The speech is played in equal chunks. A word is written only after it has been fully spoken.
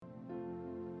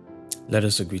Let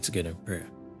us agree together in prayer.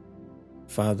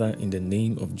 Father, in the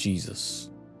name of Jesus,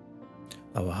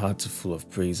 our hearts are full of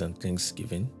praise and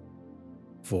thanksgiving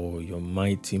for your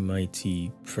mighty,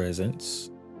 mighty presence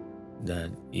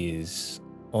that is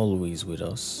always with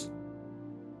us.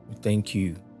 We thank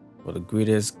you for the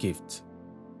greatest gift,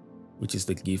 which is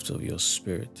the gift of your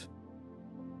Spirit.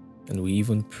 And we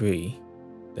even pray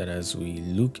that as we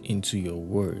look into your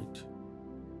word,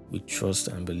 we trust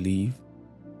and believe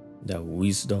that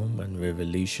wisdom and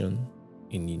revelation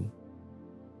in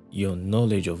your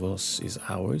knowledge of us is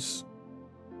ours.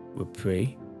 We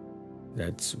pray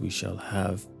that we shall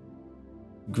have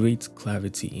great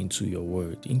clarity into your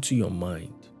word, into your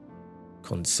mind,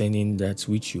 concerning that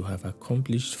which you have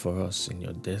accomplished for us in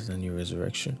your death and your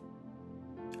resurrection,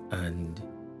 and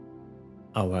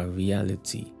our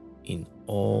reality in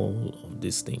all of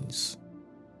these things.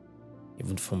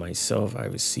 Even for myself, I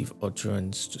receive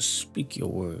utterance to speak your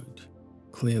word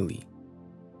clearly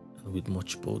and with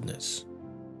much boldness.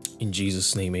 In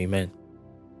Jesus' name, amen.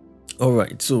 All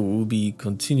right, so we'll be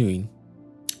continuing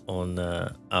on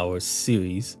our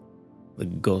series, The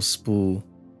Gospel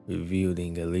Revealed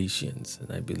in Galatians.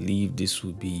 And I believe this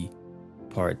will be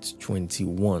part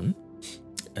 21.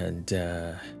 And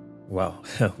wow,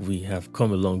 we have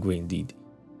come a long way indeed.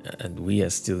 And we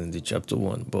are still in the chapter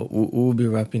 1, but we'll be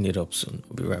wrapping it up soon.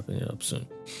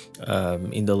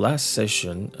 In the last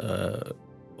session,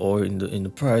 or in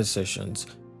the prior sessions,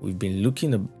 we've been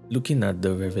looking at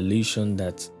the revelation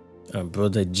that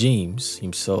Brother James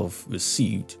himself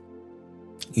received,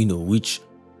 which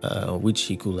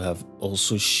he could have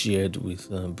also shared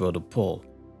with Brother Paul.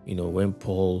 When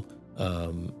Paul,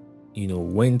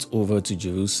 went over to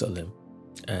Jerusalem,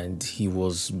 and he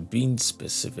was being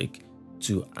specific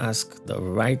to ask the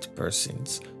right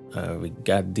persons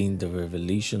regarding the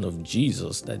revelation of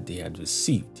Jesus that they had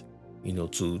received,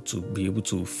 to be able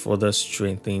to further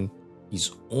strengthen his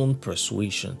own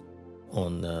persuasion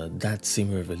on that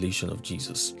same revelation of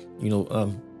Jesus.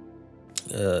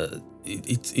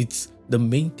 It's the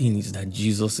main thing is that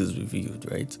Jesus is revealed,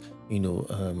 right?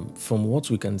 From what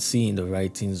we can see in the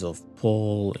writings of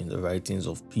Paul, in the writings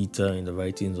of Peter, in the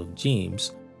writings of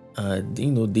James,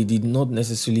 they did not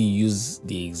necessarily use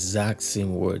the exact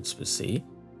same words per se,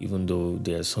 even though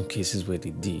there are some cases where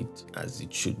they did, as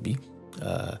it should be,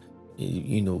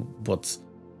 but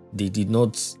they did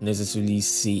not necessarily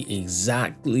say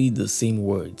exactly the same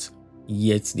words,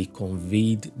 yet they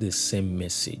conveyed the same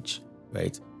message,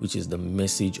 right? Which is the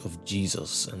message of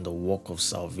Jesus and the work of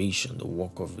salvation, the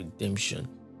work of redemption,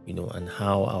 and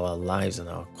how our lives and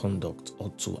our conduct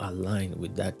ought to align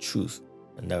with that truth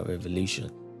and that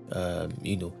revelation.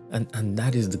 And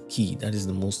that is the key. That is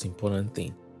the most important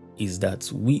thing, is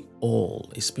that we all,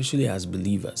 especially as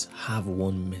believers, have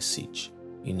one message.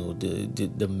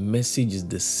 The message is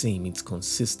the same. It's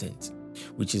consistent,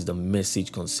 which is the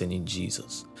message concerning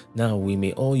Jesus. Now, we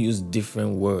may all use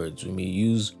different words. We may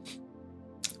use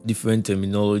different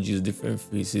terminologies, different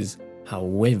phrases.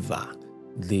 However,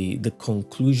 the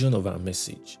conclusion of our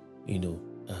message,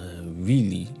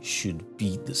 really should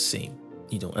be the same.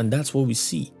 And that's what we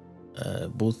see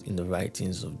both in the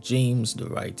writings of James, the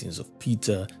writings of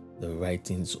Peter, the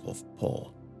writings of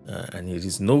Paul. And it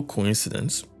is no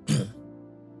coincidence,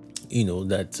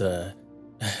 that,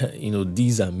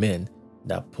 these are men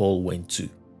that Paul went to,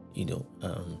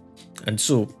 and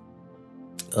so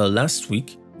last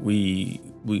week we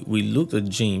looked at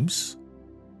James,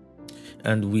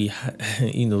 and we,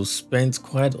 spent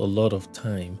quite a lot of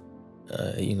time,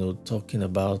 talking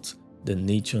about the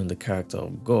nature and the character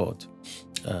of God,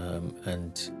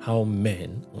 and how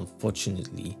men,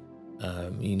 unfortunately,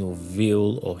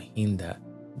 veil or hinder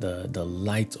the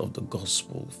light of the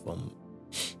gospel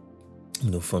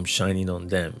from shining on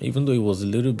them. Even though it was a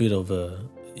little bit of a,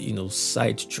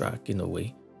 sidetrack in a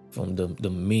way from the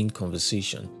main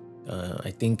conversation,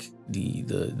 I think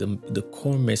the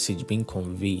core message being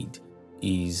conveyed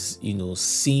is,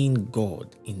 seeing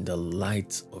God in the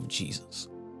light of Jesus.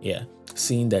 Yeah,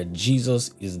 seeing that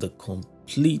Jesus is the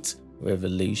complete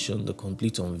revelation, the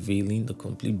complete unveiling, the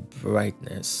complete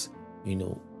brightness,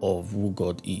 of who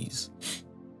God is.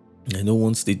 I know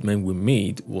one statement we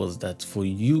made was that for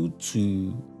you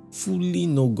to fully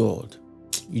know God,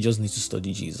 you just need to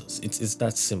study Jesus. It's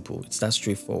that simple. It's that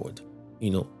straightforward.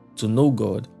 To know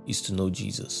God is to know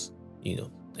Jesus.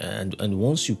 And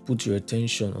once you put your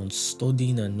attention on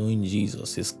studying and knowing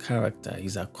Jesus, his character,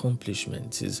 his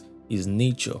accomplishments, his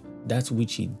nature, that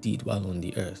which he did while on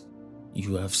the earth,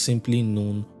 you have simply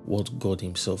known what God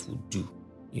himself would do,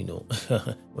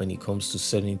 when it comes to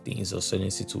certain things or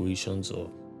certain situations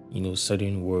or,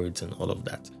 certain words and all of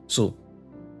that. So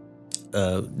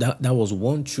that was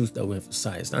one truth that we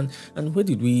emphasized. And where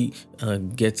did we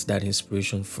get that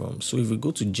inspiration from? So if we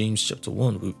go to James chapter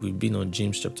 1, we've been on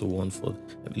James chapter 1 for,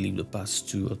 I believe, the past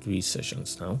 2 or 3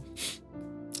 sessions now,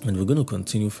 and we're going to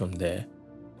continue from there.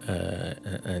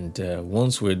 And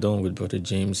once we're done with Brother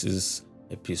James's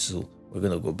epistle, we're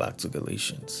going to go back to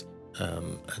Galatians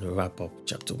and wrap up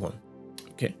chapter 1.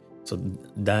 Okay, so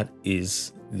that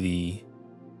is the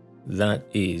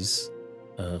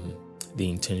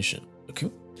intention.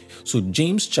 Okay, so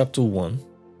James chapter 1,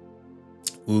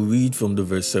 we'll read from the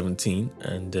verse 17,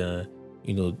 and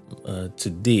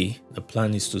today the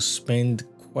plan is to spend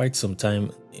quite some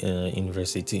time in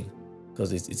verse 18,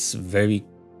 because it's very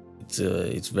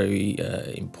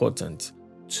important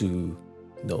to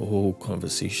the whole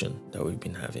conversation that we've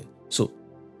been having. So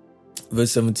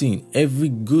verse 17, every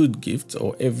good gift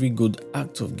or every good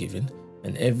act of giving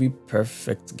and every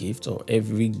perfect gift or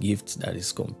every gift that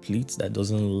is complete, that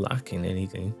doesn't lack in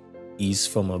anything, is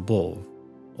from above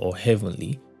or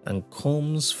heavenly and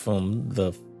comes from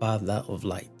the Father of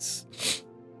lights.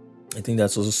 I think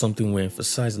that's also something we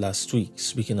emphasized last week,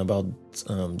 speaking about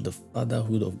the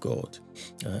fatherhood of God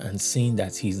and saying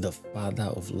that he's the Father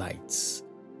of lights.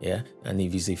 Yeah, and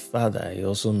if he's a father, it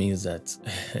also means that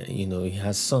he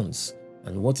has sons.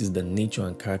 And what is the nature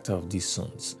and character of these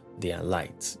sons? They are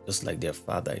light, just like their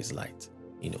father is light.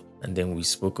 And then we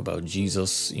spoke about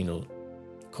Jesus,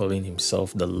 calling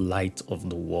himself the light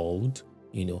of the world,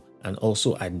 and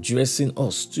also addressing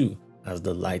us too as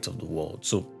the light of the world.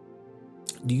 So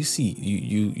do you see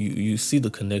you see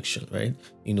the connection, right?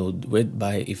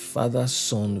 Whereby a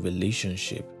father-son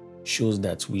relationship shows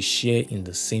that we share in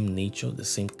the same nature, the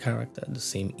same character, the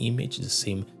same image, the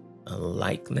same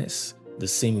likeness, the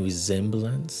same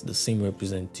resemblance, the same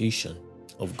representation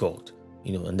of God,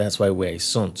 and that's why we're his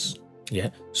sons. Yeah.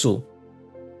 So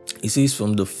it says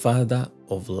from the Father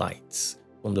of lights,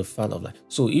 from the Father of light.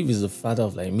 So if it's the Father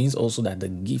of light, it means also that the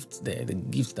gift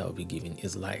that will be given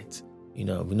is light. We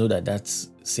know that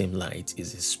same light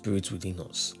is a spirit within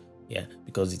us. Yeah,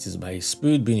 because it is by a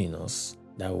spirit being in us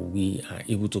that we are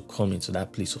able to come into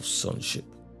that place of sonship.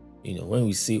 When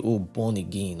we say, oh, born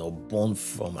again or born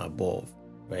from above,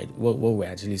 right? What we're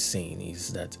actually saying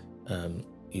is that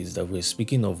we're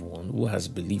speaking of one who has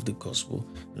believed the gospel,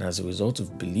 and as a result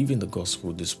of believing the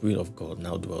gospel, the Spirit of God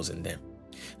now dwells in them.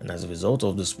 And as a result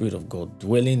of the Spirit of God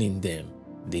dwelling in them,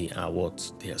 they are what?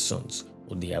 They are sons.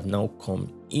 Or they have now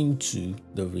come into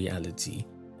the reality,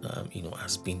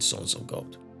 as being sons of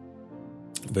God.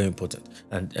 Very important.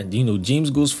 And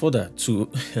James goes further to,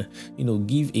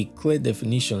 give a clear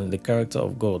definition in the character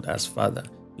of God as Father.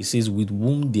 He says, with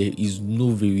whom there is no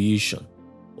variation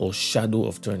or shadow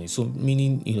of turning. So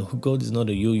meaning, God is not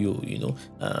a yo-yo,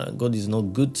 God is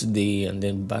not good today and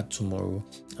then bad tomorrow,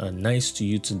 nice to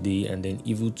you today and then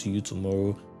evil to you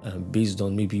tomorrow, based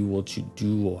on maybe what you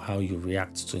do or how you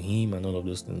react to him and all of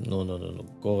those things. No.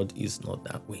 God is not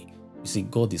that way. You see,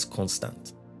 God is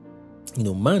constant.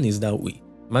 Man is that way.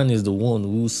 Man is the one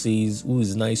who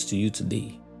is nice to you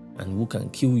today and who can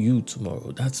kill you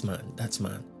tomorrow. That's man.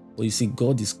 But you see,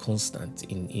 God is constant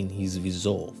in his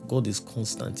resolve. God is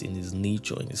constant in his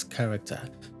nature, in his character.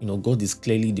 God is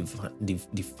clearly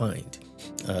defined.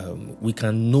 We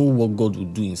can know what God will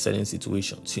do in certain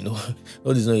situations.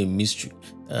 God is not a mystery.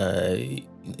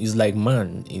 It's like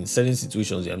man, in certain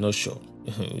situations, you're not sure.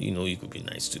 He could be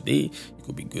nice today. He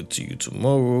could be good to you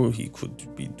tomorrow. He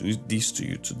could be do this to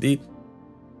you today.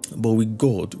 But with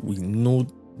God, we know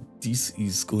this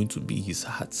is going to be his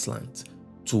heart slant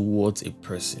towards a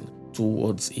person,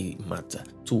 towards a matter,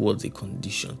 towards a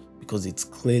condition, because it's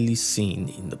clearly seen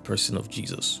in the person of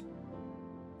Jesus.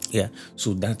 Yeah,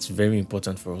 so that's very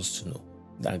important for us to know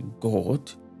that God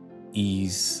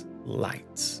is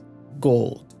light.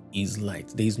 God is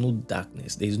light. There is no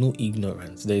darkness. There is no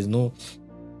ignorance. There is no,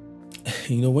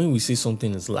 when we say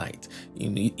something is light,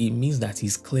 it means that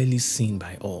he's clearly seen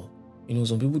by all.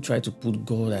 Some people try to put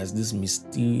God as this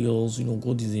mysterious,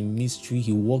 God is a mystery.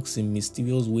 He works in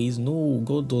mysterious ways. No,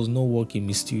 God does not work in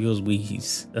mysterious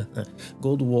ways.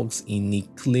 God works in a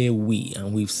clear way,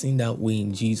 and we've seen that way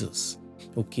in Jesus.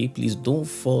 Okay, please don't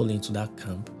fall into that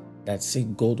camp that say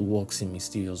God works in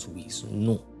mysterious ways.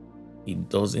 No, he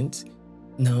doesn't.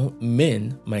 Now,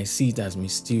 men might see it as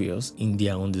mysterious in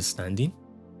their understanding,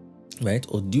 right?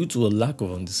 Or due to a lack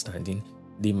of understanding,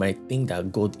 they might think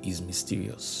that God is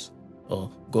mysterious. Or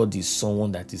God is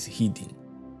someone that is hidden,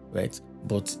 right?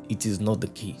 But it is not the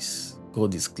case.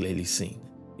 God is clearly seen.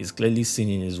 He's clearly seen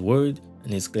in his word,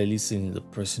 and he's clearly seen in the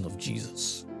person of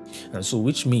Jesus. And so,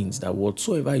 which means that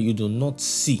whatsoever you do not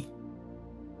see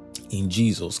in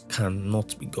Jesus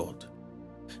cannot be God.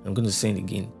 I'm going to say it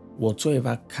again.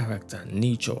 whatsoever character,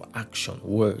 nature, action,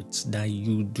 words that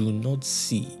you do not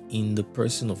see in the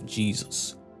person of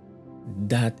Jesus,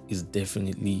 that is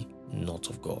definitely not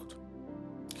of God.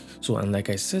 So, and like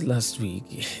I said last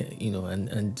week,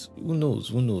 and who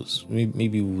knows,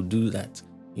 maybe we'll do that,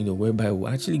 whereby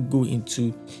we'll actually go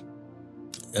into,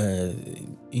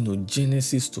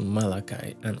 Genesis to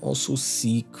Malachi and also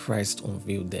see Christ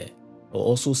unveiled there, or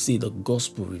also see the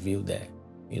gospel revealed there,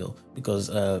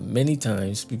 because many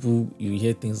times you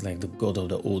hear things like the God of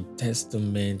the Old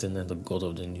Testament and then the God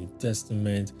of the New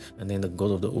Testament, and then the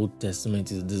God of the Old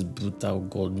Testament is this brutal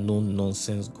God, no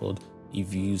nonsense God.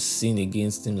 If you sin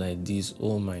against him like this,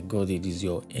 oh my God, it is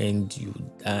your end, you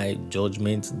die,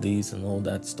 judgment, this and all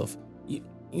that stuff,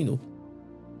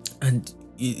 and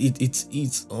it's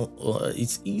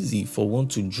easy for one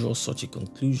to draw such a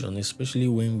conclusion, especially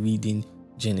when reading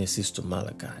Genesis to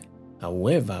Malachi.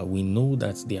 However, we know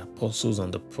that the apostles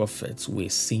and the prophets were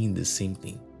saying the same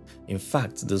thing. In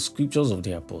fact, the scriptures of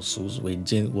the apostles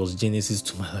was Genesis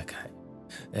to Malachi.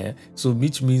 So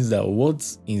which means that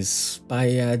what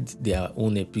inspired their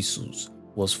own epistles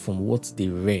was from what they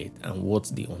read and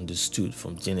what they understood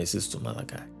from Genesis to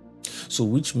Malachi. So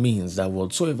which means that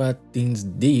whatsoever things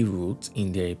they wrote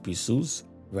in their epistles,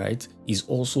 right, is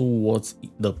also what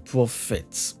the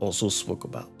prophets also spoke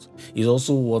about. Is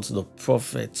also what the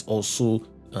prophets also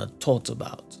taught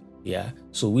about. Yeah.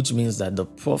 So which means that the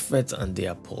prophets and the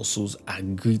apostles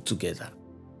agreed together.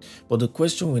 But the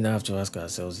question we now have to ask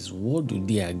ourselves is, what do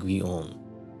they agree on?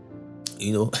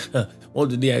 What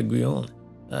do they agree on?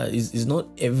 It's not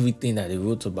everything that they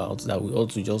wrote about that we ought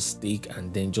to just take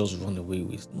and then just run away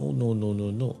with.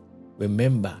 No.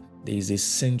 Remember, there is a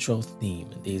central theme.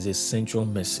 There is a central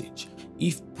message.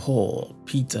 If Paul,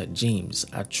 Peter, James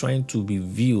are trying to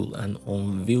reveal and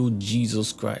unveil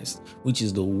Jesus Christ, which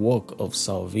is the work of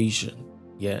salvation,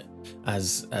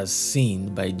 as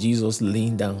seen by Jesus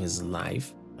laying down his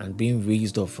life and being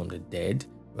raised up from the dead,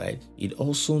 right? It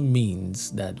also means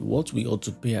that what we ought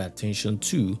to pay attention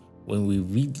to when we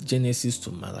read Genesis to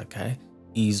Malachi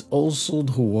is also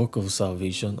the work of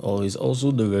salvation, or is also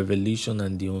the revelation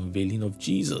and the unveiling of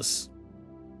Jesus.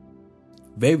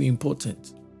 Very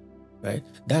important, right?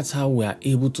 That's how we are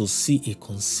able to see a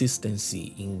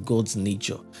consistency in God's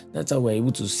nature. That's how we're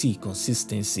able to see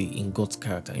consistency in God's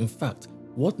character. In fact,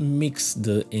 what makes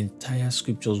the entire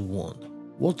scriptures one?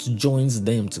 What joins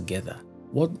them together?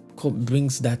 What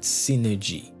brings that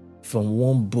synergy from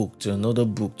one book to another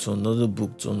book to another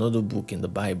book to another book in the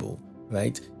Bible,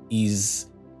 right,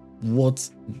 is what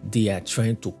they are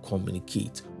trying to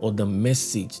communicate, or the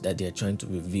message that they are trying to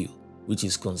reveal, which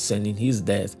is concerning his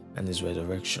death and his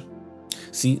resurrection.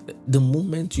 See, the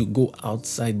moment you go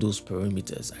outside those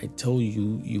perimeters, I tell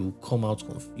you, you come out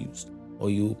confused, or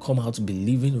you come out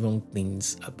believing wrong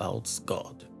things about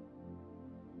God.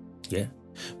 Yeah.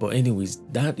 But anyways,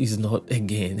 that is not,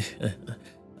 again,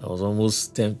 I was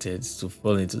almost tempted to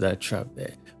fall into that trap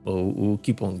there, but we'll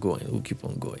keep on going.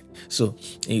 So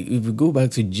if we go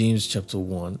back to James chapter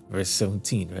 1, verse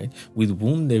 17, right? With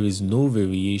whom there is no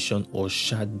variation or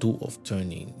shadow of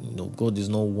turning. God is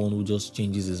not one who just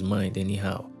changes his mind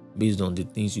anyhow based on the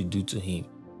things you do to him.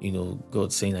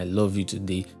 God saying, I love you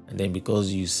today, and then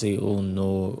because you say, oh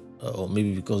no, or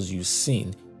maybe because you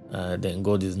sin, then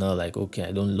God is now like, okay,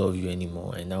 I don't love you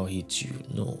anymore, I now hate you.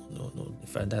 No. In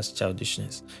fact, that's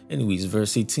childishness. Anyways,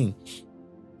 verse 18.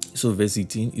 So verse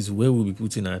 18 is where we'll be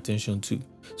putting our attention to.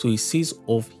 So it says,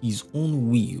 of his own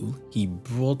will, he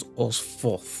brought us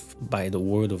forth by the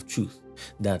word of truth,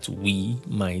 that we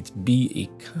might be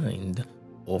a kind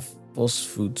of first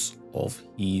fruits of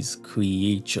his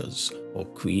creatures, or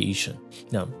creation.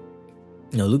 Now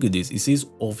look at this. It says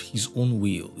of his own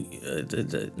will.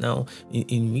 Now,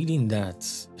 in reading that,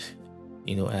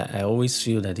 I always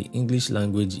feel that the English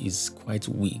language is quite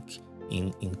weak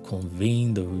in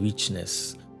conveying the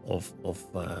richness of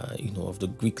the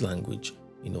Greek language,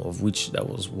 of which that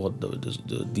was what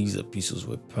these epistles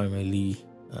were primarily,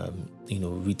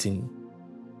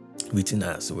 written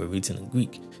as. They were written in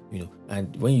Greek,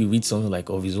 and when you read something like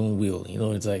of his own will,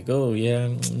 it's like, oh yeah,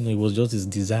 it was just his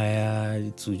desire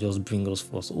to just bring us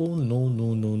forth. Oh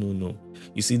no.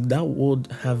 You see, that word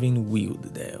having will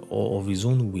there, or of his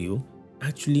own will,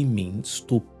 actually means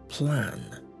to plan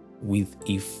with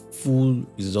a full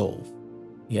resolve.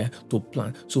 Yeah, to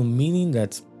plan. So meaning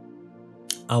that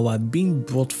our being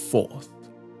brought forth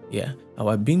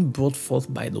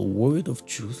by the word of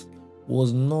truth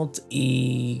was not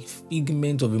a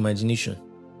figment of imagination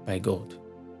by God.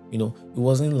 It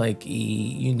wasn't like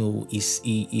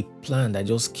a plan that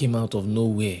just came out of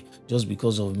nowhere just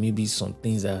because of maybe some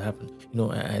things that happened.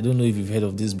 I don't know if you've heard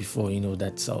of this before,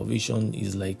 that salvation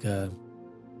is like, the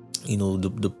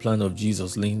plan of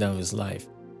Jesus laying down his life,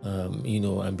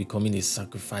 and becoming a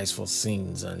sacrifice for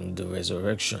sins, and the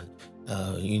resurrection,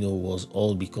 was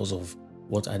all because of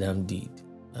what Adam did.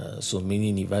 So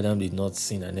meaning if Adam did not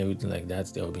sin and everything like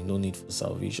that, there will be no need for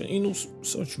salvation.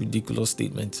 Such ridiculous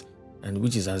statements, and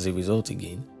which is as a result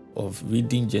again of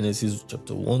reading Genesis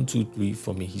chapter 1, 2, 3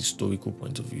 from a historical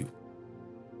point of view.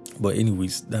 But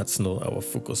anyways, that's not our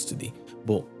focus today.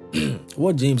 But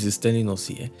what James is telling us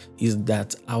here is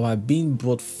that our being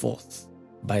brought forth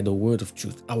by the word of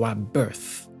truth, our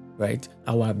birth, right?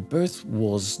 Our birth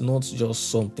was not just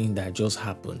something that just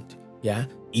happened. Yeah,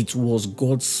 it was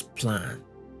God's plan,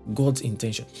 God's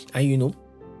intention. And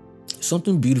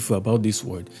something beautiful about this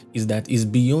word is that it's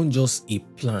beyond just a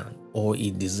plan or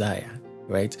a desire,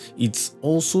 right? It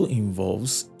also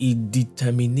involves a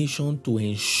determination to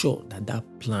ensure that that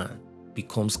plan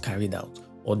becomes carried out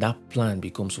or that plan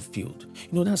becomes fulfilled.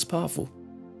 That's powerful.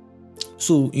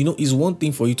 So, it's one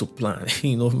thing for you to plan.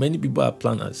 Many people are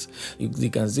planners. They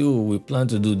can say, oh, we plan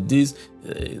to do this,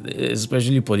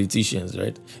 especially politicians,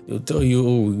 right? They'll tell you,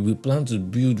 oh, we plan to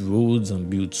build roads and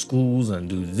build schools and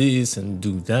do this and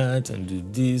do that and do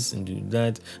this and do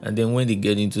that. And then when they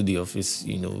get into the office,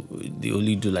 they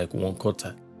only do like one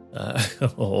quarter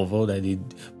of all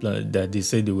that they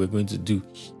said they were going to do.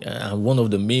 And one of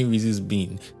the main reasons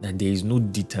being that there is no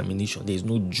determination, there is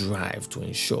no drive to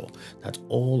ensure that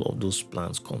all of those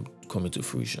plans come into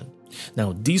fruition.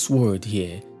 Now, this word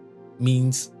here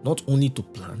means not only to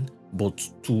plan, but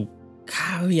to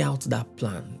carry out that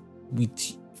plan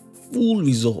with full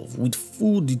resolve, with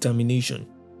full determination.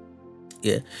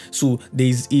 Yeah. So there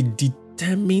is a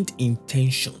determined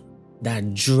intention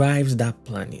that drives that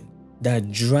planning,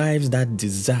 that drives that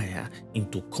desire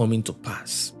into coming to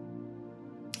pass.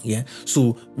 Yeah.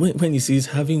 So when he says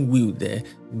having will there,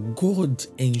 God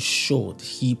ensured,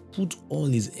 he put all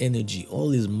his energy,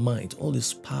 all his might, all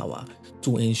his power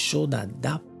to ensure that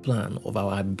that plan of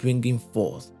our bringing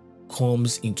forth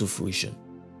comes into fruition.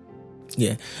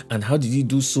 Yeah. And how did he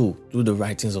do so? Through the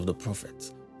writings of the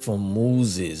prophets, from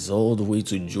Moses all the way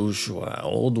to Joshua,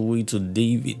 all the way to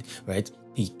David, right?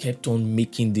 He kept on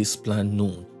making this plan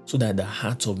known so that the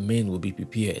hearts of men will be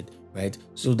prepared, right?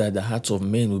 So that the hearts of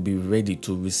men will be ready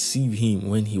to receive him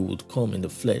when he would come in the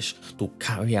flesh to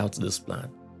carry out this plan,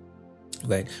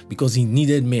 right? Because he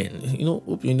needed men.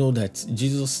 Hope you know that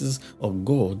Jesus' or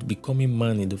God becoming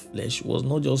man in the flesh was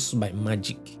not just by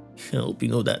magic. I hope you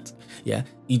know that. Yeah,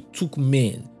 it took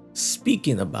men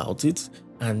speaking about it,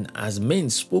 and as men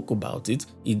spoke about it,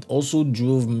 it also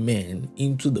drove men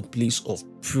into the place of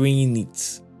praying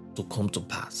it to come to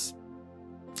pass.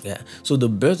 Yeah. So the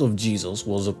birth of Jesus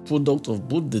was a product of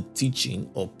both the teaching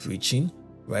or preaching,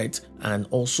 right, and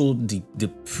also the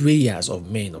prayers of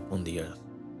men upon the earth.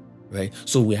 Right.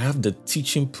 So we have the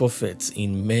teaching prophets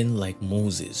in men like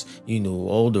Moses,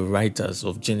 all the writers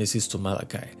of Genesis to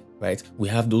Malachi. Right. We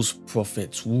have those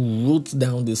prophets who wrote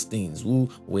down these things, who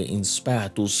were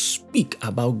inspired to speak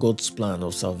about God's plan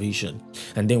of salvation.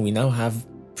 And then we now have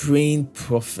praying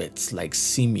prophets like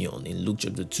Simeon in Luke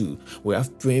chapter 2. We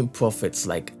have praying prophets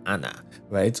like Anna,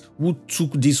 right, who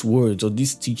took these words or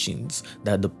these teachings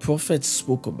that the prophets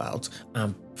spoke about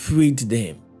and prayed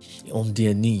them on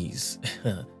their knees,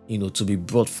 to be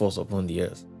brought forth upon the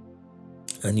earth.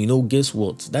 And guess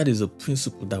what? That is a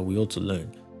principle that we ought to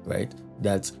learn, right?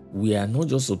 That we are not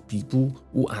just a people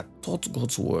who are taught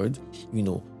God's word,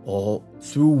 or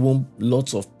through whom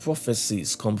lots of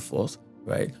prophecies come forth,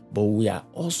 right? But we are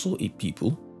also a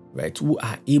people, right, who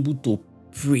are able to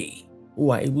pray,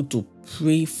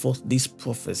 forth these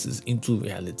prophecies into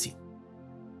reality.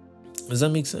 Does that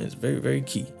make sense? Very, very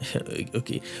key.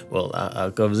 Okay, well,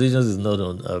 our conversations is not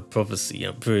on prophecy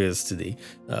and prayers today,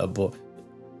 but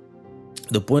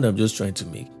the point I'm just trying to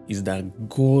make is that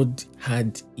God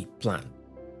had a plan.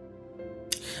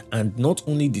 And not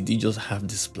only did he just have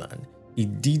this plan, he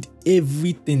did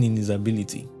everything in his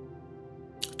ability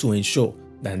to ensure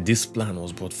that this plan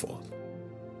was brought forth.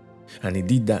 And he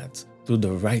did that through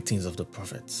the writings of the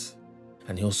prophets.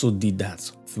 And he also did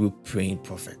that through praying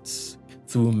prophets,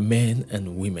 through men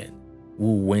and women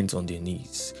who went on their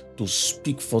knees to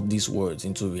speak forth these words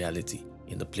into reality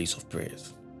in the place of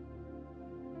prayers.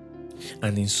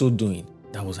 And in so doing,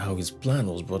 that was how his plan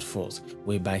was brought forth,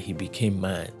 whereby he became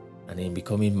man. And in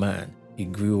becoming man, he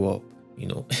grew up.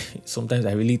 Sometimes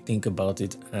I really think about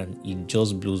it and it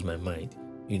just blows my mind.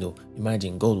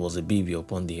 Imagine God was a baby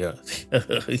upon the earth.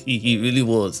 He really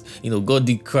was. God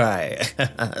did cry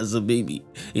as a baby,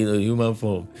 human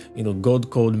form. God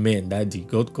called men daddy.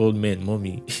 God called men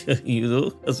mommy.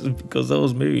 Because that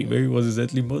was Mary. Mary was his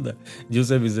earthly mother.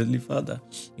 Joseph his earthly father.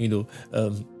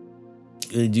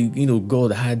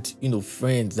 God had,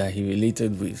 friends that he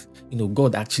related with.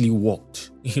 God actually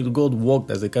walked. God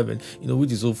walked as a carpenter.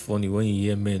 Which is so funny when you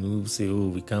hear men who say, "Oh,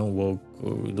 we can't walk,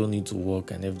 or we don't need to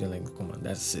walk," and everything like, come on,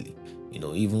 that's silly.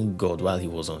 Even God, while he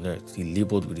was on earth, he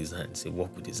labored with his hands. He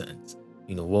walked with his hands.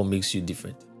 What makes you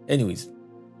different? Anyways,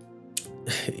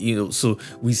 so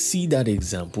we see that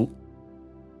example.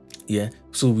 Yeah.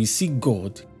 So we see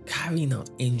God carrying out,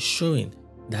 ensuring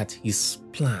that his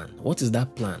plan, what is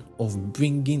that plan of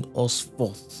bringing us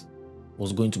forth,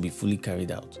 was going to be fully carried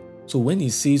out. So when he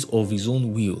says of his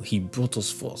own will, he brought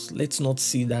us forth, let's not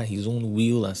see that his own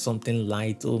will as something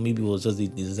light, or maybe it was just a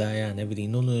desire and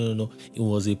everything. No. It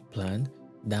was a plan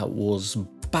that was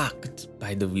backed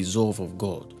by the resolve of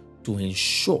God to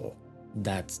ensure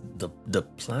that the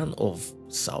plan of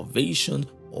salvation,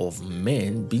 of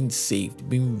men being saved,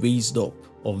 being raised up,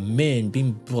 of men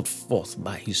being brought forth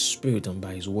by his spirit and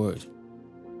by his word,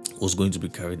 was going to be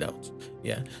carried out.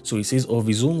 Yeah. So he says of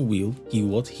his own will,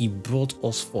 he brought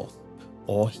us forth,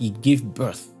 or he gave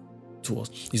birth to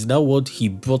us. Is that word he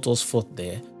brought us forth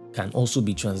there can also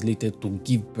be translated to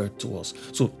give birth to us.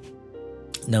 So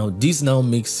now this now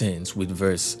makes sense with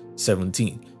verse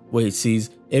 17, where it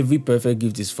says every perfect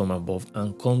gift is from above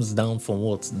and comes down from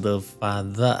what? The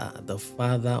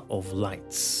Father of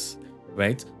lights.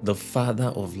 Right? The Father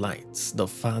of lights.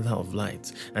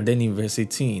 And then in verse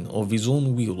 18, of his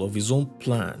own will, of his own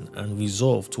plan and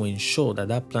resolve to ensure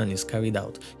that plan is carried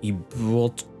out, he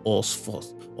brought us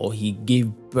forth, or he gave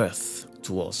birth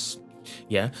to us.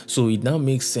 Yeah. So it now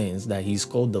makes sense that he's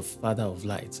called the Father of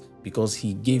lights, because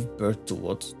he gave birth to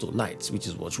what? To lights, which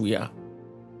is what we are.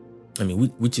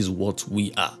 Which is what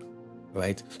we are,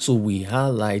 right? So we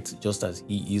are light just as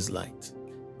he is light,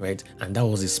 right? And that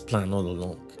was his plan all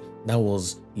along. That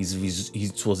was his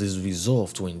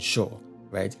resolve to ensure,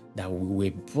 right, that we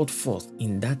were brought forth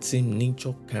in that same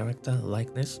nature, character,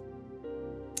 likeness,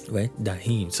 right, that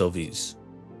he himself is.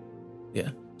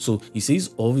 Yeah. So he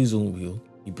says of his own will,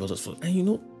 he brought us forth.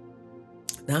 And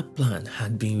that plan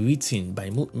had been written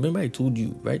by, remember I told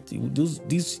you, right?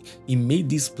 He made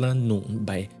this plan known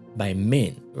by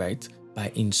men, right?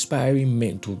 By inspiring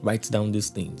men to write down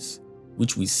these things,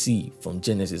 which we see from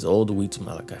Genesis all the way to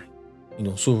Malachi.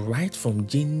 So right from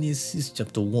Genesis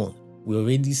chapter 1, we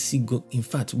already see God. In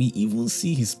fact, we even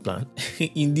see his plan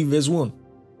in the verse 1.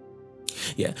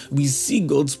 Yeah, we see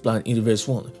God's plan in the verse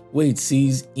 1, where it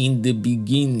says, in the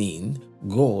beginning,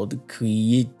 God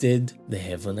created the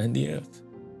heaven and the earth.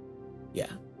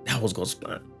 Yeah, that was God's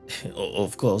plan.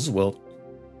 Of course, well,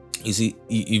 you see,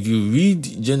 if you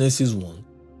read Genesis 1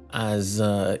 as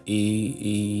a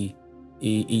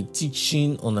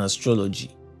teaching on astrology,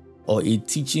 or a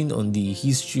teaching on the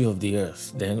history of the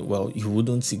earth, then, well, you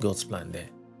wouldn't see God's plan there.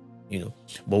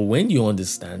 But when you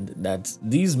understand that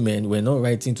these men were not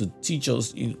writing to teach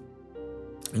us,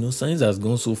 science has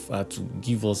gone so far to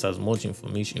give us as much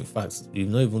information. In fact, we've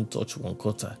not even touched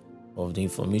 1/4 of the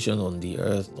information on the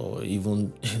earth, or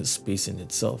even space in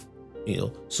itself.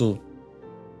 So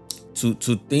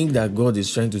to think that God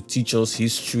is trying to teach us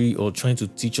history, or trying to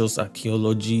teach us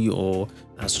archaeology or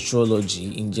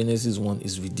astrology in Genesis 1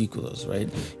 is ridiculous, right?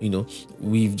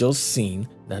 We've just seen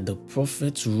that the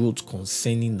prophets wrote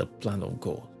concerning the plan of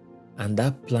God, and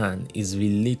that plan is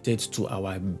related to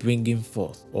our bringing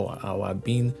forth, or our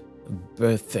being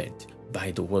birthed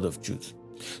by the word of truth.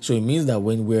 So it means that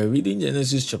when we're reading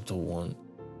Genesis chapter 1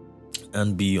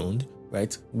 and beyond,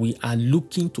 right, we are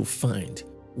looking to find,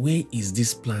 where is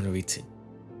this plan written?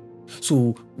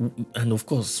 So, and of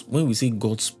course, when we say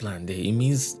God's plan there, it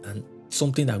means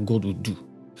something that God will do,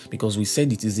 because we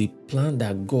said it is a plan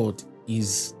that God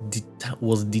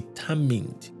was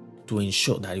determined to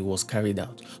ensure that it was carried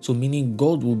out. So meaning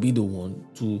God will be the one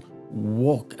to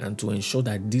work and to ensure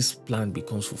that this plan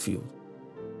becomes fulfilled.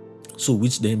 So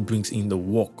which then brings in the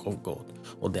work of God,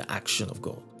 or the action of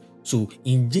God. So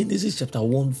in Genesis chapter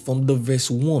 1, from the verse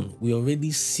 1, we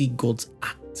already see God's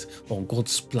act, or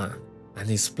God's plan. And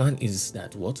his plan is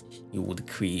that what? He would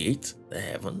create the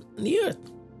heaven and the earth.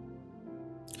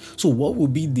 So what will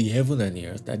be the heaven and the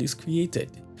earth that is created?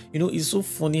 It's so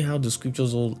funny how the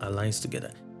scriptures all aligns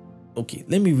together. Okay,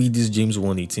 let me read this James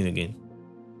 1:18 again.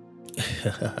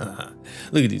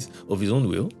 Look at this. Of his own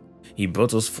will, he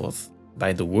brought us forth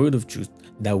by the word of truth,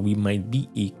 that we might be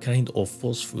a kind of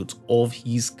first fruit of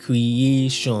his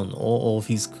creation, or of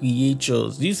his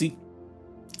creatures. Do you see?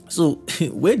 So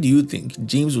where do you think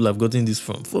James will have gotten this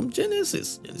from? From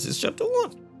Genesis chapter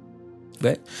 1.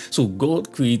 Right? So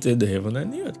God created the heaven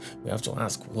and the earth. We have to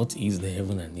ask, what is the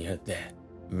heaven and the earth there?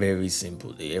 Very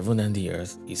simple. The heaven and the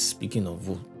earth is speaking of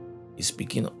what? Is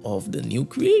speaking of the new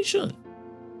creation.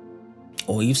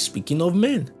 Or if speaking of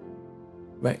men.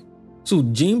 Right? So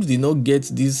James did not get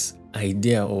this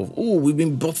idea of, we've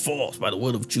been brought forth by the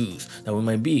word of truth, that we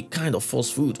might be a kind of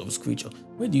first fruit of scripture.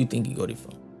 Where do you think he got it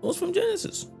from? It was from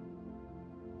Genesis.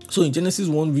 So in Genesis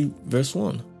 1 verse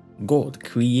 1, God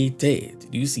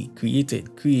created, do you see,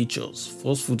 created creatures,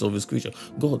 first fruits of his creature.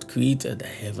 God created the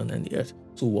heaven and the earth.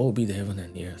 So what will be the heaven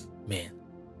and the earth? Men,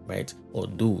 right? Or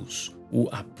those who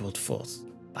are brought forth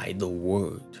by the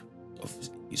word of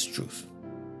his truth.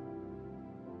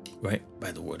 Right?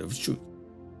 By the word of his truth.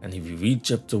 And if you read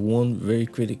chapter 1 very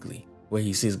critically, where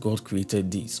he says God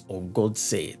created this, or God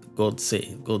said.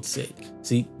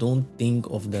 See, don't think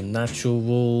of the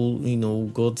natural,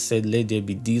 God said, let there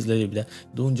be this, let there be that.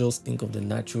 Don't just think of the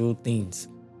natural things.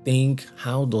 Think,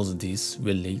 how does this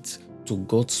relate to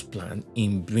God's plan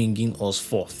in bringing us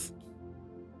forth?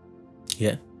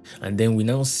 Yeah. And then we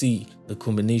now see the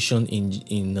combination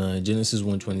in Genesis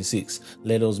 1:26.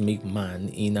 Let us make man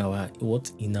in our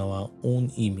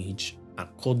own image,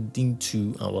 according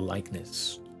to our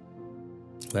likeness.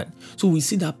 Right? So we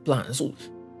see that plan. So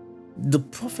the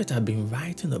prophet had been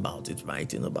writing about it from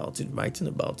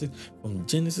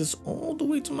Genesis all the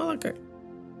way to Malachi.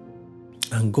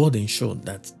 And God ensured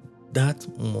that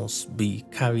must be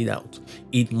carried out.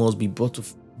 It must be brought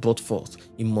forth.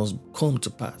 It must come to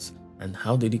pass. And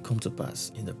how did it come to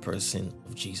pass? In the person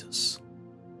of Jesus.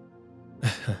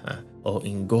 Or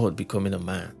in God becoming a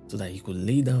man, so that he could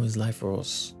lay down his life for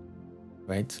us.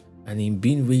 Right? And in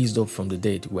being raised up from the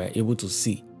dead, we are able to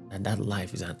see that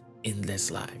life is an endless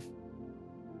life.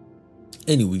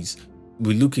 Anyways,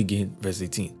 we look again, verse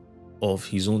 18. Of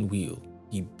his own will,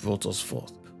 he brought us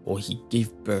forth, or he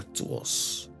gave birth to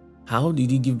us. How did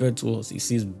he give birth to us? He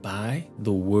says, by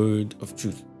the word of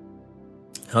truth.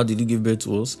 How did he give birth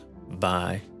to us?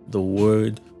 By the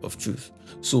word of truth.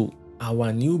 So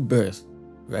our new birth,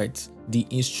 right, the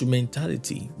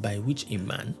instrumentality by which a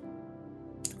man,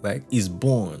 right, is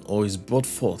born or is brought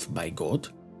forth by God,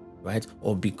 right,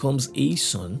 or becomes a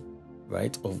son,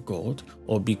 right, of God,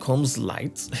 or becomes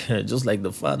light, just like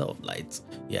the Father of light,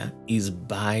 is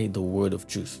by the word of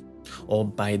truth, or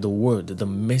by the word, the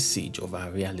message of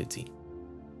our reality.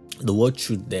 The word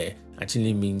truth there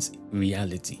actually means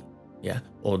reality,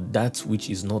 or that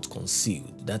which is not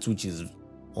concealed, that which is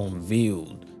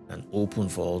unveiled and open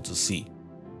for all to see.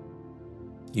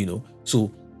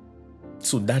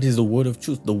 So that is the word of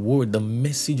truth, the word, the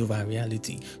message of our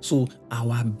reality. So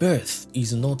our birth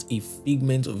is not a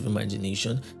figment of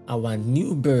imagination. Our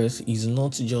new birth is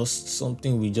not just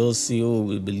something we just say,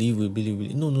 we believe.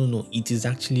 No. It is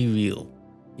actually real.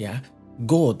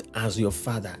 God as your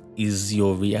Father is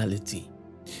your reality.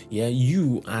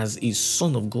 You as a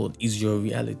son of God is your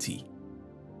reality.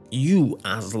 You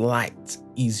as light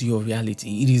is your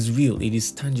reality. It is real. It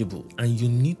is tangible. And you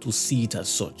need to see it as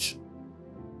such.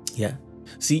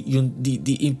 See,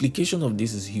 the implication of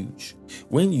this is huge.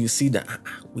 When you see that,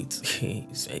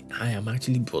 I am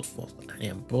actually brought forth. I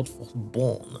am brought forth,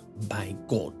 born by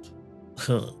God.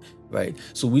 Right?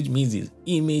 So which means his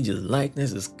image, his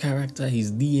likeness, his character,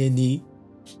 his DNA,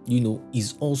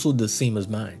 is also the same as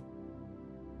mine.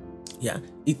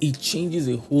 It changes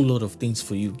a whole lot of things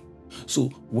for you. So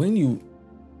when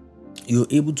you're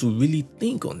able to really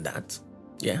think on that,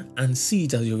 and see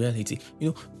it as your reality,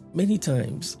 many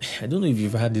times, I don't know if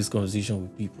you've had this conversation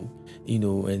with people,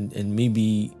 and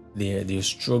maybe they're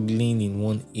struggling in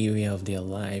one area of their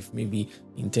life, maybe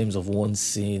in terms of one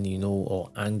sin, or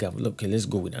anger. Look, let's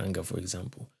go with anger, for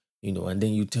example, and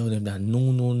then you tell them that,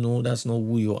 no, that's not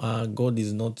who you are. God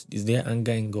is not, is there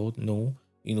anger in God? No,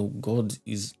 God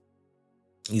is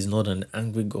not an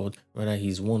angry God. Rather,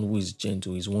 he's one who is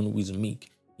gentle. He's one who is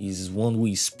meek. He's one who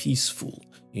is peaceful,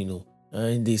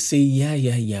 And they say,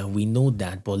 we know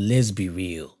that, but let's be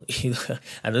real.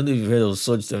 I don't know if you've heard of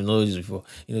such terminology before.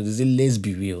 They say, let's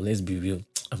be real.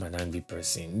 I'm an angry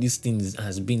person. This thing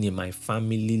has been in my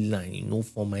family line,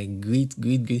 for my great.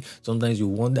 Sometimes you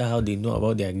wonder how they know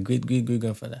about their great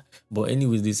grandfather. But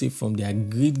anyways, they say from their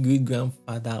great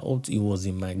grandfather up to, it was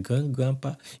in my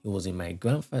grandpa, it was in my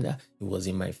grandfather, it was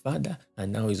in my father,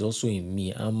 and now it's also in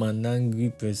me. I'm an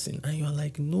angry person. And you're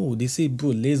like, no. They say,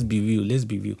 bro, let's be real.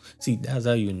 See, that's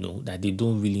how you know that they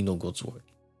don't really know God's word.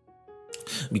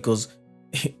 Because,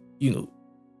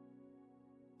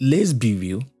 let's be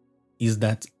real is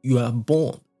that you are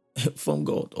born from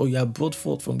God, or you are brought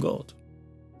forth from God.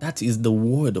 That is the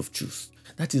word of truth.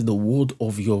 That is the word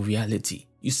of your reality.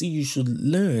 You see, you should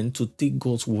learn to take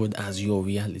God's word as your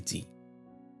reality.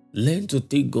 Learn to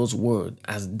take God's word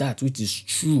as that which is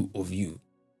true of you.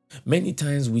 Many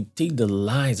times we take the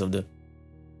lies of and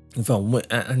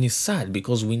it's sad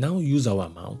because we now use our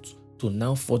mouth to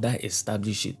now further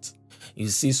establish it. You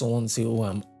see someone say, oh,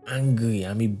 I'm angry,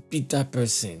 I'm a bitter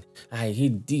person, I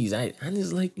hate this, and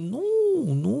it's like,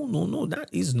 no, that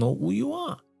is not who you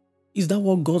are. Is that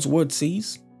what God's word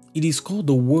says? It is called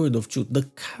the word of truth. The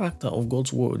character of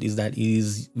God's word is that it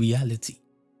is reality.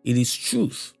 It is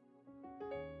truth.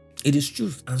 It is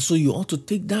truth. And so you ought to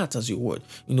take that as your word.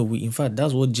 In fact,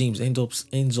 that's what James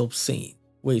ends up saying,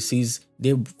 where he says,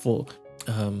 therefore,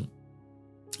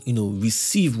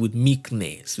 receive with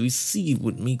meekness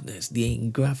the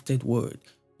engrafted word,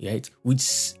 right?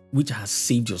 Which has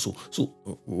saved your soul. So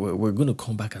we're going to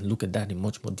come back and look at that in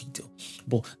much more detail.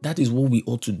 But that is what we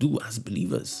ought to do as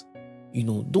believers.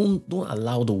 Don't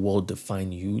allow the world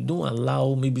define you. Don't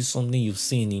allow maybe something you've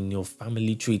seen in your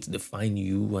family traits define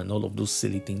you and all of those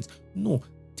silly things. No,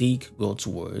 take God's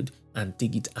word and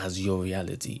take it as your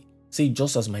reality. Say,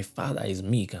 just as my Father is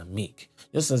meek and meek,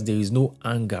 just as there is no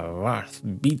anger, wrath,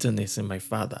 bitterness in my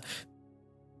Father,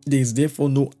 there is therefore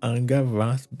no anger,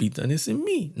 wrath, bitterness in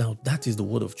me. Now that is the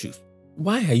word of truth.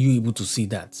 Why are you able to see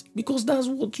that? Because that's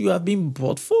what you have been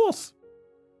brought forth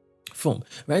from,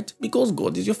 right? Because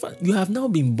God is your Father. You have now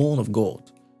been born of God.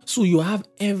 So you have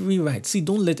every right. See,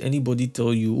 don't let anybody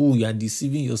tell you, oh, you are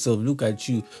deceiving yourself. Look at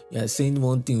you. You are saying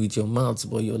one thing with your mouth,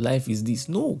 but your life is this.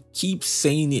 No, keep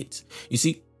saying it. You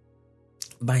see,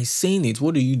 by saying it,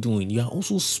 what are you doing? You are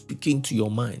also speaking to your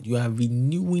mind. You are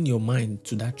renewing your mind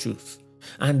to that truth.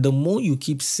 And the more you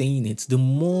keep saying it, the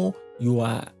more you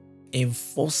are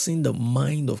enforcing the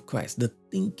mind of Christ, the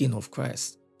thinking of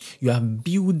Christ. You are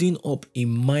building up a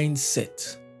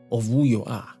mindset of who you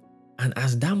are. And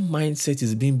as that mindset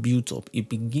is being built up, it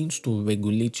begins to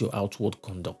regulate your outward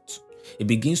conduct. It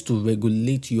begins to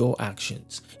regulate your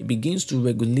actions. It begins to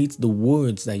regulate the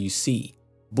words that you say,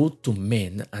 both to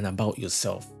men and about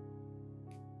yourself.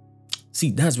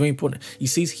 See, that's very important. He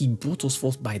says he brought us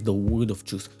forth by the word of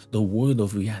truth, the word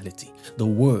of reality, the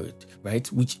word, right,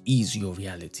 which is your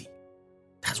reality.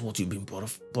 That's what you've been brought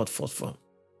forth from.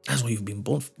 That's what you've been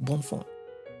born from.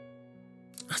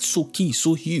 That's so key,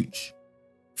 so huge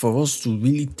for us to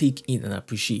really take in and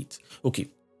appreciate. Okay,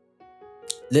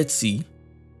 let's see.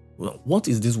 Well, what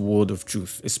is this word of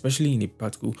truth, especially in a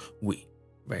practical way,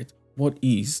 right? What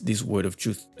is this word of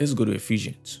truth? Let's go to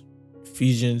Ephesians.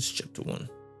 Ephesians chapter 1.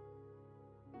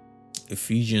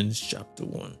 Ephesians chapter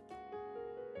 1.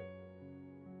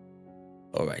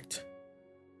 All right.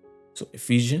 So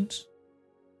Ephesians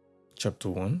chapter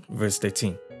 1, verse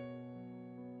 13.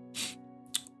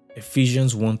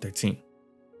 Ephesians 1:13.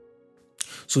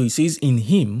 So it says, in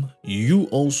him you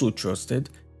also trusted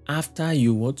after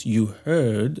you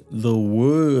heard the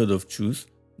word of truth,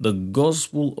 the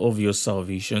gospel of your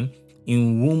salvation,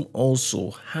 in whom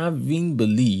also, having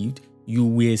believed, you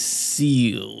were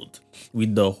sealed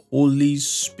with the Holy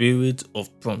Spirit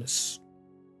of promise.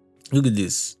 Look at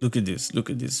this.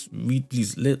 Read,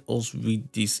 please. Let us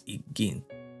read this again.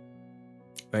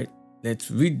 Right?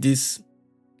 Let's read this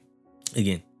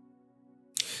again.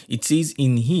 It says,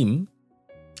 in him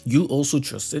you also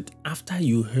trusted after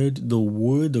you heard the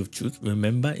word of truth.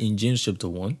 Remember in James chapter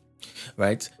 1,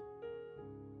 right?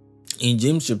 In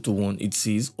James chapter 1, it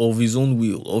says, of his own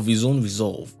will, of his own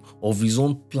resolve, of his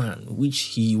own plan, which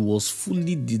he was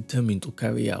fully determined to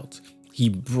carry out. He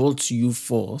brought you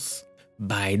forth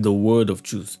by the word of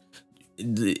truth.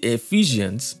 The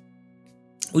Ephesians,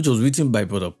 which was written by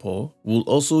Brother Paul, will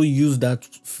also use that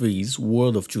phrase,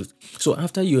 word of truth. So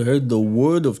after you heard the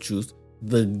word of truth,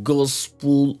 the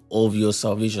gospel of your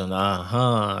salvation.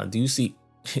 Do you see?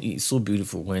 It's so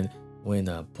beautiful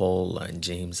when Paul and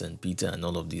James and Peter and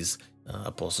all of these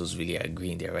apostles really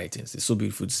agree in their writings. It's so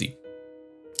beautiful to see.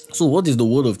 So what is the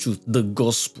word of truth? The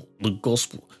gospel. The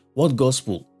gospel. What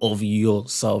gospel? Of your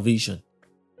salvation.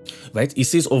 Right? It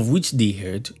says of which they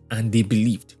heard and they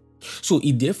believed. So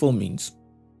it therefore means,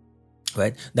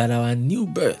 right, that our new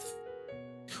birth,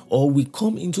 or we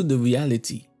come into the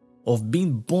reality of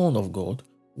being born of God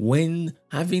when,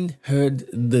 having heard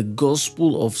the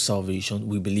gospel of salvation,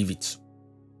 we believe it.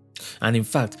 And in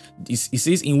fact, it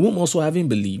says, in whom also having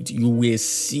believed, you were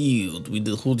sealed with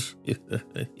the Holy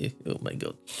oh my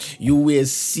God. You were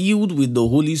sealed with the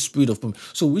Holy Spirit of promise.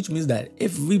 So which means that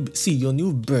your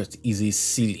new birth is a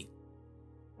sealing.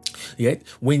 Yet,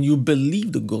 when you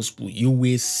believe the gospel, you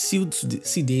were sealed to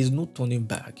see, there is no turning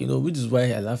back, which is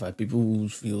why I laugh at people who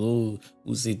feel,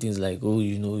 who say things like,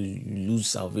 you lose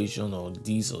salvation or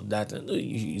this or that. And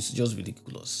it's just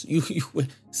ridiculous.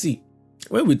 See,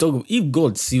 when we talk of if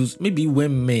God seals, maybe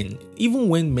even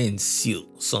when men seal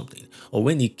something, or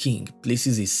when a king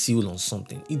places a seal on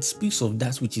something, it speaks of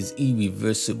that which is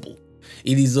irreversible.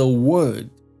 It is a word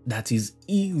that is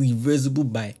irreversible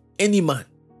by any man.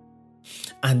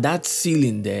 And that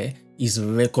sealing there is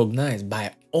recognized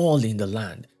by all in the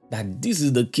land that this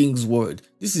is the king's word.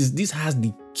 This has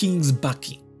the king's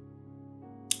backing.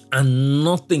 And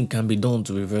nothing can be done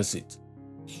to reverse it.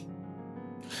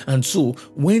 And so,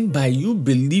 when by you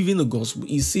believing the gospel,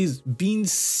 it says being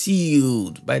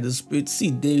sealed by the Spirit, see,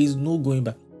 there is no going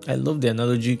back. I love the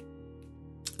analogy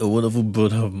a wonderful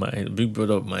brother of mine, a big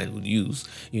brother of mine would use.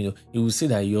 He would say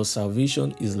that your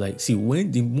salvation is like, see,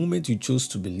 when the moment you chose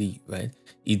to believe, right,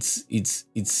 it's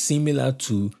similar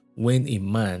to when a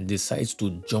man decides to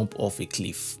jump off a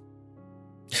cliff.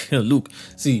 Look,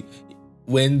 see,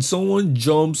 when someone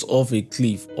jumps off a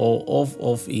cliff or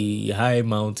off a high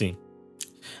mountain,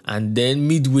 and then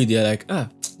midway they're like,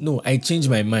 no, I changed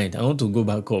my mind, I want to go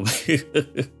back up.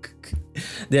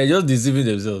 They are just deceiving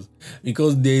themselves,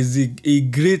 because there's a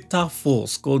greater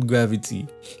force called gravity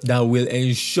that will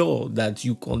ensure that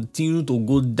you continue to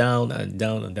go down and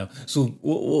down and down. So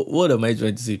what am I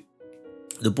trying to say?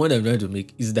 The point I'm trying to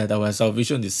make is that our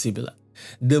salvation is similar.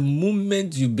 The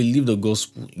moment you believe the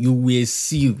gospel, you were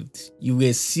sealed. You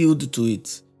were sealed to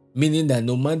it. Meaning that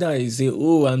no matter how you say,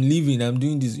 I'm living, I'm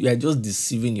doing this, you are just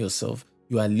deceiving yourself.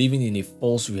 You are living in a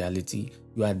false reality.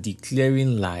 You are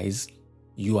declaring lies.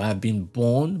 You have been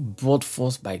brought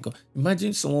forth by God.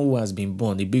 Imagine someone who has been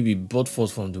born, a baby brought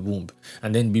forth from the womb,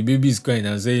 and then the baby is crying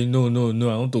and saying, no,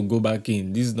 I want to go back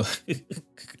in. This is not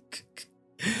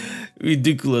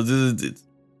ridiculous, isn't it?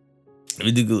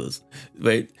 Ridiculous,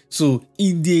 right? So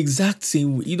in the exact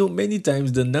same way, many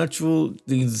times the natural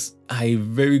things are a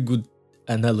very good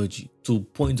analogy to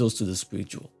point us to the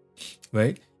spiritual,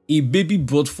 right? A baby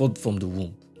brought forth from the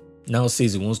womb now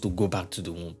says he wants to go back to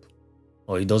the womb,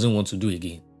 or he doesn't want to do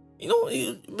again.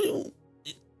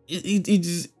 It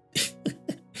is.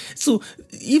 So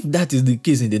if that is the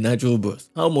case in the natural birth,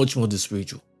 how much more the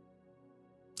spiritual?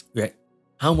 Right?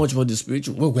 How much more the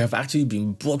spiritual? Well, we have actually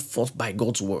been brought forth by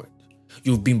God's word.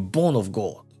 You've been born of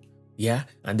God. Yeah?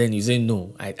 And then you say,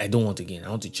 no, I don't want again. I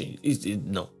want to change.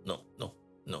 No.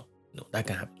 That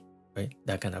can happen. Right?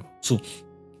 That can happen. So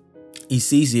it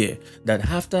says here that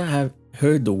after I have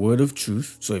heard the word of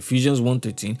truth, so Ephesians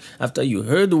 1:13, after you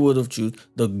heard the word of truth,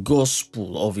 the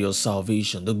gospel of your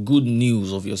salvation, the good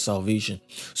news of your salvation.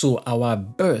 So our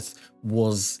birth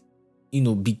was,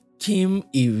 became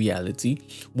a reality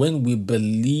when we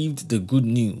believed the good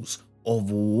news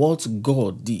of what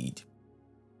God did,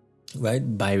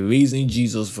 right? By raising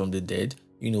Jesus from the dead,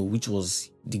 which was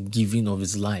the giving of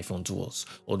his life unto us,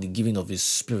 or the giving of his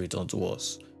spirit unto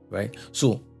us, right?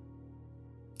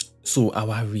 So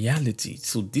our reality,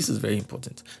 so this is very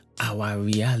important. Our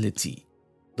reality,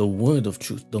 the word of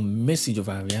truth, the message of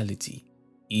our reality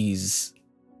is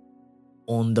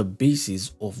on the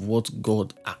basis of what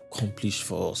God accomplished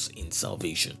for us in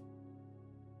salvation.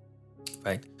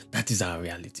 Right? That is our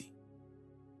reality.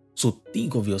 So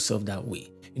think of yourself that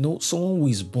way. Someone who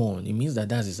is born, it means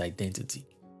that's his identity.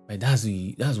 Right? That's who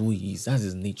he is. That's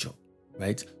his nature.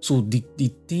 Right? So the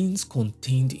things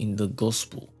contained in the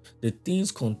gospel, the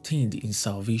things contained in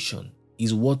salvation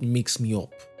is what makes me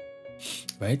up.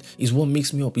 Right? Is what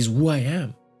makes me up. Is who I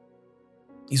am.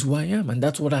 Is who I am. And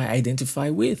that's what I identify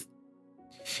with.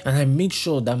 And I make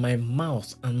sure that my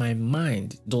mouth and my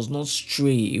mind does not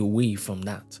stray away from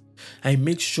that. I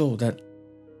make sure that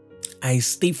I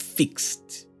stay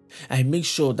fixed. I make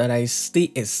sure that I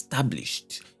stay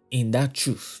established in that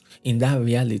truth, in that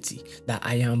reality, that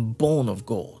I am born of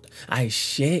God. I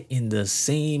share in the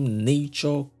same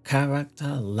nature,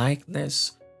 character,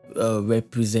 likeness,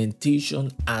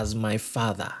 representation as my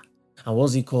Father. And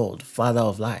what's he called? Father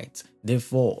of light.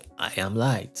 Therefore, I am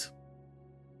light.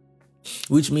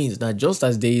 Which means that just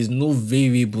as there is no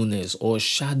variableness or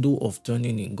shadow of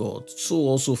turning in God, so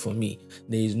also for me,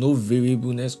 there is no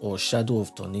variableness or shadow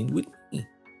of turning with me.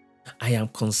 I am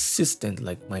consistent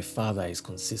like my Father is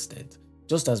consistent.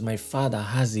 Just as my Father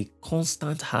has a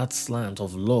constant heart slant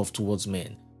of love towards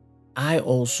men, I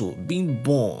also, being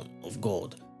born of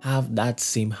God, have that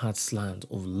same heart slant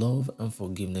of love and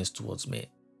forgiveness towards men.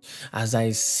 As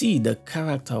I see the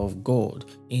character of God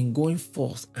in going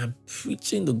forth and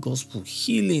preaching the gospel,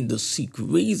 healing the sick,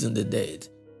 raising the dead,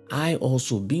 I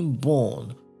also, being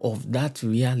born of that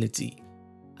reality,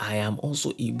 I am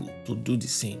also able to do the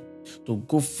same. to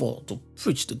go forth, to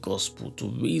preach the gospel, to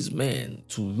raise men,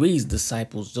 to raise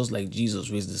disciples, just like Jesus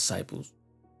raised disciples,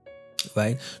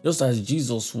 right? Just as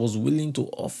Jesus was willing to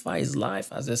offer his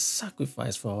life as a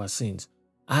sacrifice for our sins,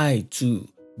 I too,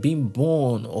 being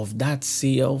born of that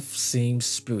same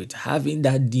spirit, having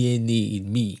that DNA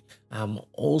in me, I'm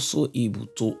also able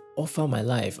to offer my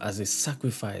life as a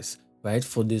sacrifice, right,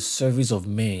 for the service of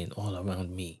men all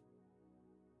around me.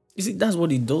 You see, that's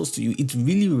what it does to you. It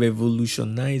really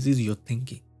revolutionizes your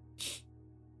thinking.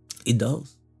 It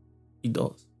does. It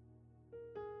does.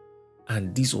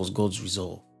 And this was God's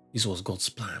resolve. This was God's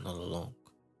plan all along.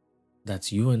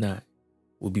 That you and I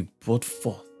will be brought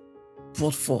forth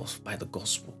by the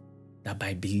gospel. That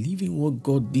by believing what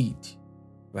God did,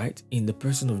 right, in the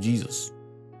person of Jesus.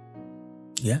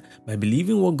 Yeah, by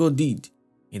believing what God did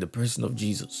in the person of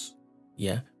Jesus.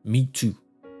 Yeah, me too,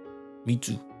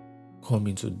 come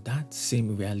into that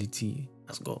same reality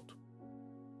as God.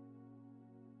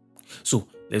 So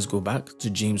let's go back to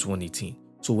James 1:18.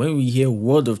 So when we hear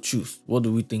word of truth, what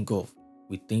do we think of?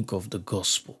 We think of the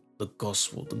gospel. The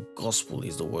gospel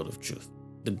is the word of truth.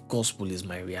 The gospel is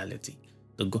my reality.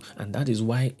 And that is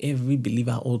why every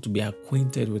believer ought to be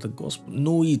acquainted with the gospel.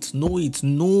 Know it.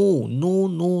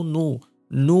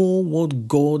 Know what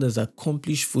God has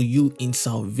accomplished for you in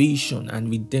salvation and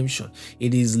redemption.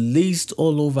 It is laced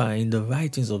all over in the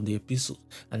writings of the epistles.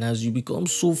 And as you become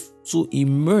so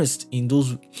immersed in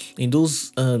the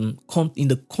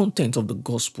content of the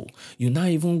gospel, you now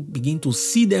even begin to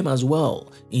see them as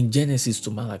well in Genesis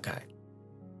to Malachi.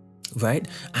 Right?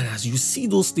 And as you see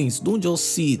those things, don't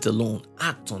just see it alone.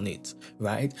 Act on it.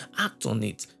 Right? Act on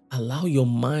it. Allow your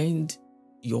mind,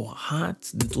 your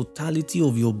heart, the totality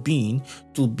of your being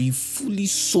to be fully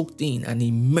soaked in and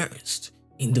immersed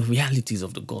in the realities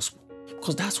of the gospel.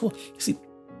 Because that's what, see,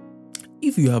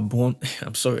 if you are born,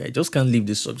 I'm sorry, I just can't leave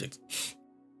this subject.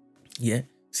 Yeah.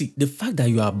 See, the fact that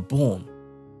you are born,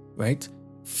 right,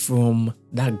 from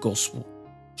that gospel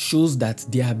shows that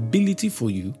the ability for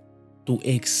you to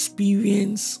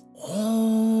experience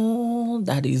all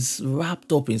that is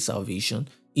wrapped up in salvation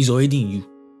is already in you.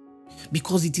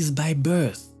 Because it is by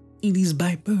birth. It is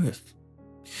by birth.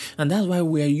 And that's why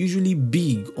we are usually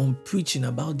big on preaching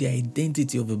about the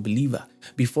identity of a believer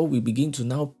before we begin to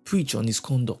now preach on his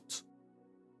conduct.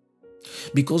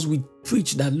 Because we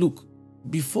preach that, look,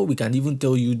 before we can even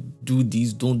tell you, do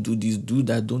this, don't do this, do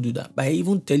that, don't do that, by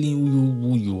even telling you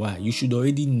who you are, you should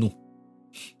already know.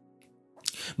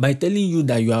 By telling you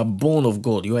that you are born of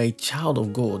God, you are a child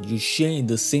of God, you share in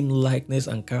the same likeness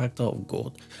and character of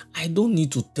God, I don't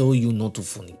need to tell you not to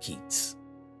fornicate.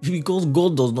 Because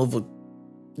God does not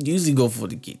you see God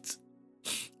fornicate.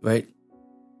 Right?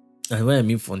 And when I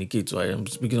mean fornicate, so I am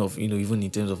speaking of, even in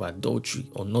terms of adultery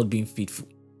or not being faithful.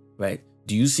 Right?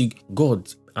 Do you see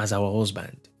God as our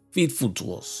husband, faithful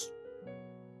to us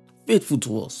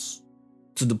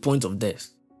to the point of death?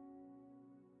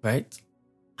 Right?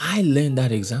 I learned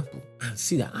that example and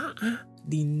see that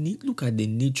look at the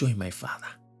nature in my father,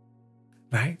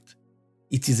 right?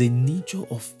 It is a nature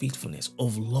of faithfulness,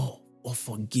 of love, of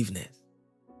forgiveness.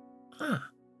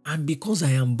 And because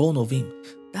I am born of him,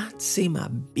 that same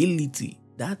ability,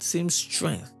 that same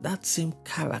strength, that same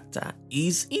character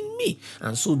is in me.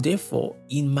 And so therefore,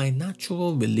 in my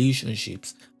natural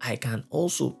relationships, I can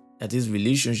also, that is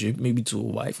relationship maybe to a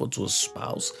wife or to a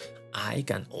spouse, I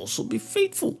can also be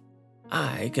faithful.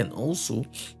 I can also,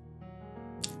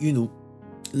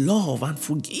 love and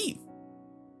forgive.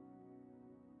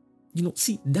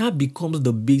 See, that becomes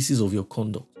the basis of your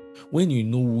conduct. When you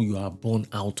know who you are born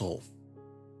out of,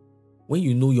 when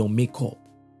you know your makeup,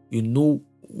 you know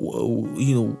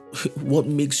what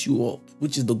makes you up,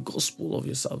 which is the gospel of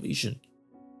your salvation,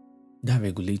 that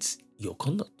regulates your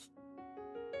conduct.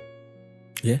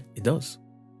 Yeah, it does.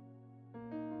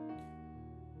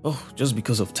 Oh, just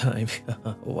because of time.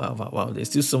 Wow. There's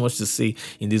still so much to say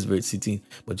in this very sitting.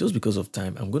 But just because of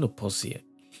time, I'm going to pause here.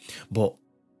 But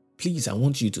please, I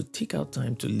want you to take out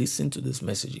time to listen to this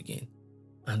message again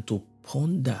and to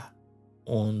ponder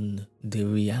on the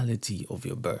reality of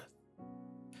your birth.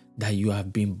 That you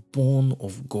have been born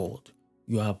of God.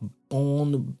 You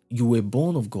were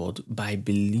born of God by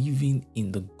believing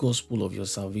in the gospel of your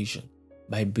salvation.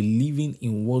 By believing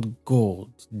in what God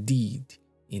did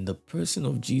in the person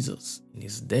of Jesus, in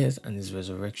his death and his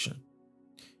resurrection,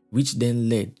 which then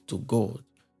led to God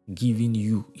giving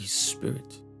you his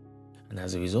spirit. And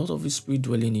as a result of his spirit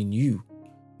dwelling in you,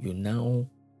 you now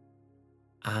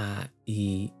are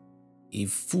a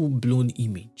full-blown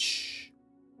image.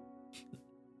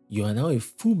 You are now a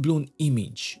full-blown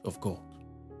image of God.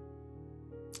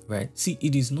 Right? See,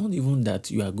 it is not even that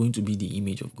you are going to be the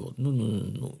image of God.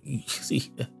 No.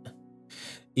 See,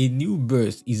 A new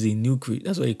birth is a new creation.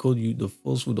 That's why he called you the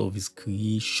first fruit of his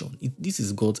creation. This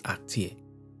is God's act here.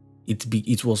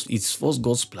 It's first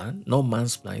God's plan, not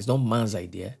man's plan. It's not man's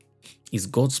idea. It's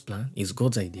God's plan. It's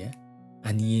God's idea.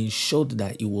 And he ensured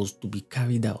that it was to be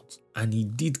carried out. And he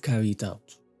did carry it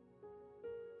out.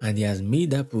 And he has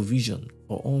made that provision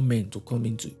for all men to come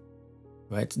into.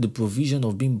 Right? The provision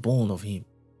of being born of him.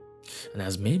 And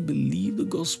as men believe the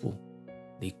gospel,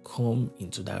 they come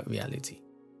into that reality.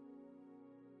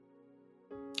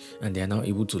 And they are now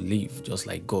able to live just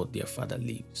like God, their Father,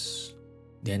 lives.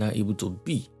 They are now able to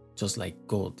be just like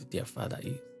God, their Father,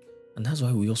 is. And that's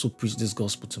why we also preach this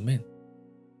gospel to men.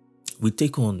 We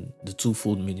take on the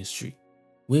twofold ministry,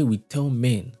 where we tell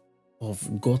men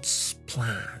of God's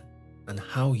plan and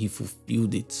how he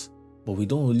fulfilled it. But we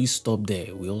don't only stop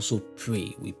there. We also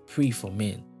pray. We pray for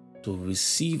men to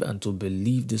receive and to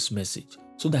believe this message,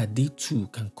 so that they too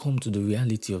can come to the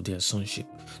reality of their sonship,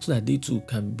 so that they too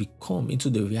can become into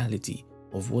the reality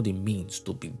of what it means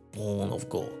to be born of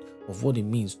God, of what it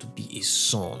means to be a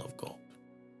son of God.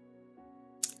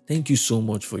 Thank you so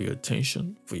much for your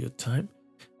attention, for your time.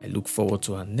 I look forward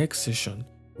to our next session,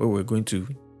 where we're going to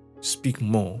speak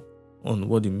more on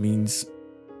what it means,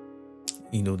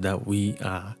 that we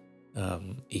are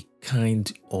a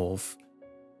kind of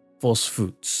first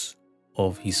fruits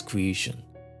of his creation.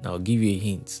 Now, I'll give you a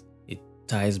hint. It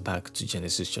ties back to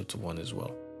Genesis chapter 1 as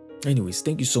well. Anyways,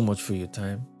 thank you so much for your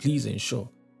time. Please ensure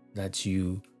that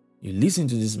you listen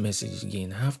to this message again,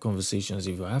 have conversations.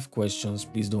 If you have questions,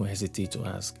 please don't hesitate to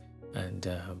ask, and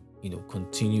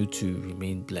continue to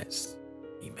remain blessed.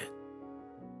 Amen.